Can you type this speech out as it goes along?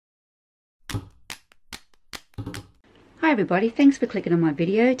Hi everybody, thanks for clicking on my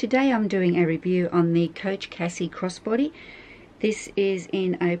video. Today I'm doing a review on the Coach Cassie Crossbody. This is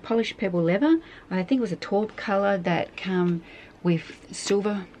in a polished pebble leather. I think it was a taupe colour that come with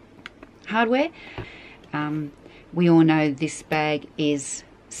silver hardware. We all know this bag is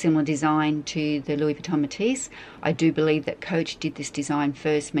similar design to the Louis Vuitton Metis. I do believe that Coach did this design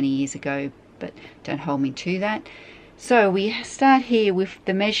first many years ago, but don't hold me to that. So we start here with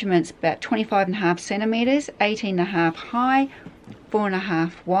the measurements about 25.5 centimeters, 18.5 high,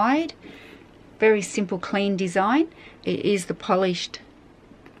 4.5 wide. Very simple, clean design. It is the polished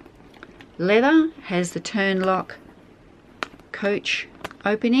leather, has the turn lock Coach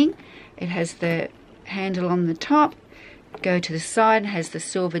opening. It has the handle on the top. Go to the side, has the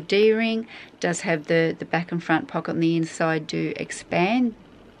silver D-ring. Does have the back and front pocket on the inside do expand,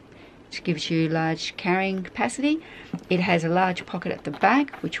 which gives you large carrying capacity. It has a large pocket at the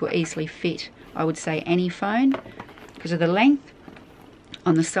back, which will easily fit, I would say, any phone because of the length.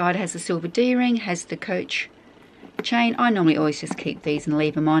 On the side has the silver D-ring, has the Coach chain. I normally always just keep these and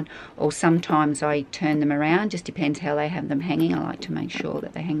leave them on, or sometimes I turn them around, just depends how they have them hanging. I like to make sure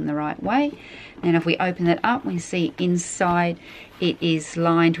that they hang the right way. And if we open it up, we see inside it is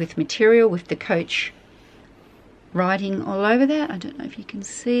lined with material with the Coach writing all over that. I don't know if you can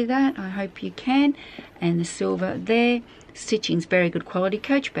see that. I hope you can. And the silver there. Stitching's very good quality.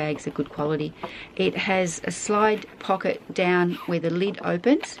 Coach bags are good quality. It has a slide pocket down where the lid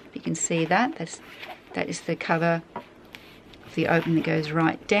opens. You can see that. That is the cover of the open that goes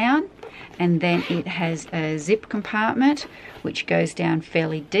right down. And then it has a zip compartment which goes down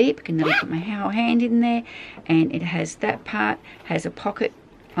fairly deep. I can nearly put my hand in there. And it has that part, has a pocket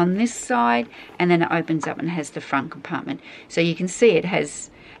on this side, and then it opens up and has the front compartment. So you can see it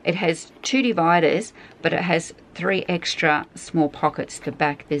has two dividers, but it has 3 extra small pockets, the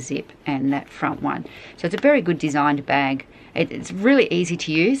back, the zip, and that front one. So it's a very good designed bag. It's really easy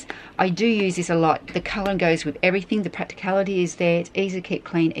to use. I do use this a lot. The colour goes with everything. The practicality is there. It's easy to keep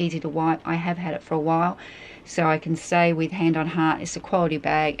clean, easy to wipe. I have had it for a while, so I can say with hand on heart it's a quality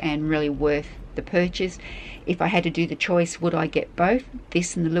bag and really worth the purchase. If I had to do the choice, would I get both,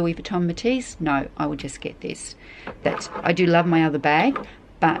 this and the Louis Vuitton Metis? No, I would just get this. I do love my other bag,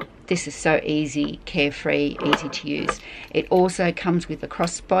 but this is so easy, carefree, easy to use. It also comes with a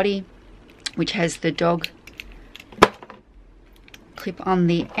crossbody, which has the dog clip on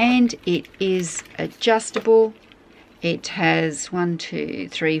the end. It is adjustable. It has 1, 2,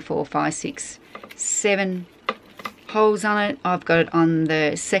 3, 4, 5, 6, 7 holes on it. I've got it on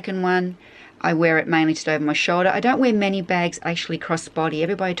the second one. I wear it mainly just over my shoulder. I don't wear many bags actually crossbody.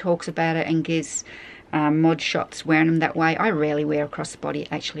 Everybody talks about it and gives mod shops wearing them that way. I rarely wear a crossbody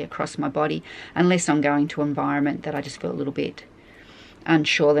actually across my body unless I'm going to an environment that I just feel a little bit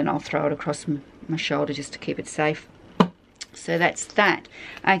unsure. Then I'll throw it across my shoulder just to keep it safe. So that's that.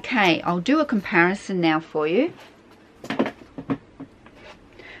 Okay, I'll do a comparison now for you.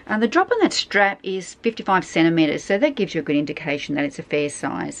 And the drop on that strap is 55 centimeters, so that gives you a good indication that it's a fair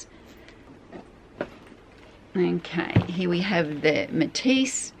size. Okay, here we have the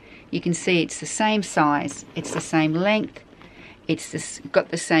Metis. You can see it's the same size, it's the same length, it's got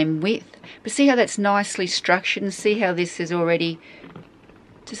the same width. But see how that's nicely structured, and see how this is already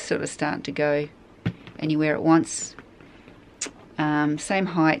just sort of starting to go anywhere it wants. Same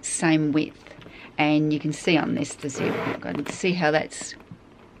height, same width, and you can see on this the zip. You can see how that's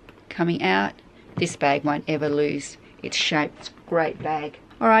coming out. This bag won't ever lose its shape. It's a great bag.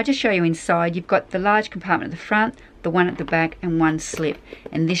 Alright, just show you inside. You've got the large compartment at the front, the one at the back, and one slip.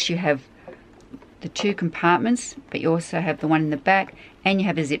 And this you have the 2 compartments, but you also have the one in the back, and you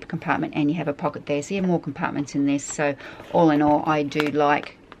have a zip compartment, and you have a pocket there. So you have more compartments in this. So all in all, I do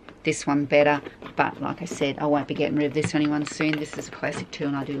like this one better. But like I said, I won't be getting rid of this anyone soon. This is a classic too,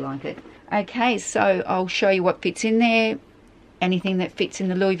 and I do like it. Okay, so I'll show you what fits in there. Anything that fits in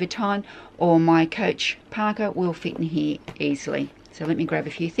the Louis Vuitton or my Coach Parker will fit in here easily. So let me grab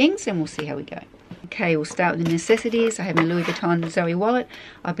a few things and we'll see how we go. Okay, we'll start with the necessities. I have my Louis Vuitton Zoe wallet.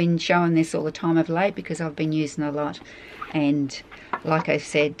 I've been showing this all the time of late because I've been using it a lot. And like I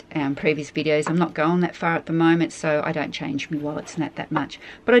said in previous videos, I'm not going that far at the moment, so I don't change my wallets that much.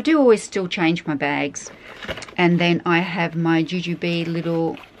 But I do always still change my bags. And then I have my Jujube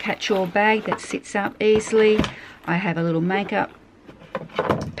little catch-all bag that sits up easily. I have a little makeup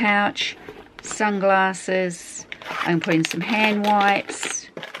pouch, sunglasses. I can put in some hand wipes,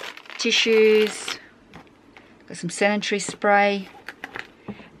 tissues, got some sanitary spray,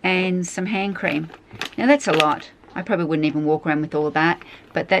 and some hand cream. Now that's a lot. I probably wouldn't even walk around with all of that,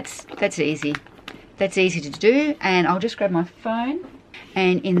 but that's easy. That's easy to do. And I'll just grab my phone,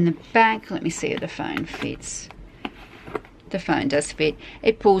 and in the back, let me see if the phone fits. The phone does fit.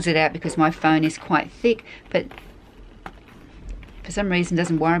 It pulls it out because my phone is quite thick, but for some reason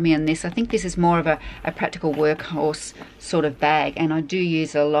doesn't worry me on this. I think this is more of a practical workhorse sort of bag, and I do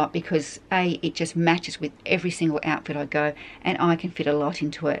use it a lot because A, it just matches with every single outfit I go, and I can fit a lot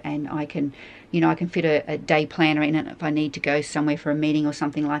into it, and I can, you know, I can fit a day planner in it if I need to go somewhere for a meeting or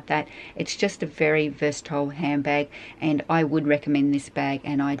something like that. It's just a very versatile handbag, and I would recommend this bag,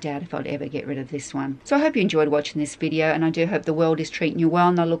 and I doubt if I'd ever get rid of this one. So I hope you enjoyed watching this video, and I do hope the world is treating you well,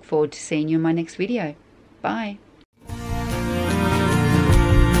 and I look forward to seeing you in my next video. Bye.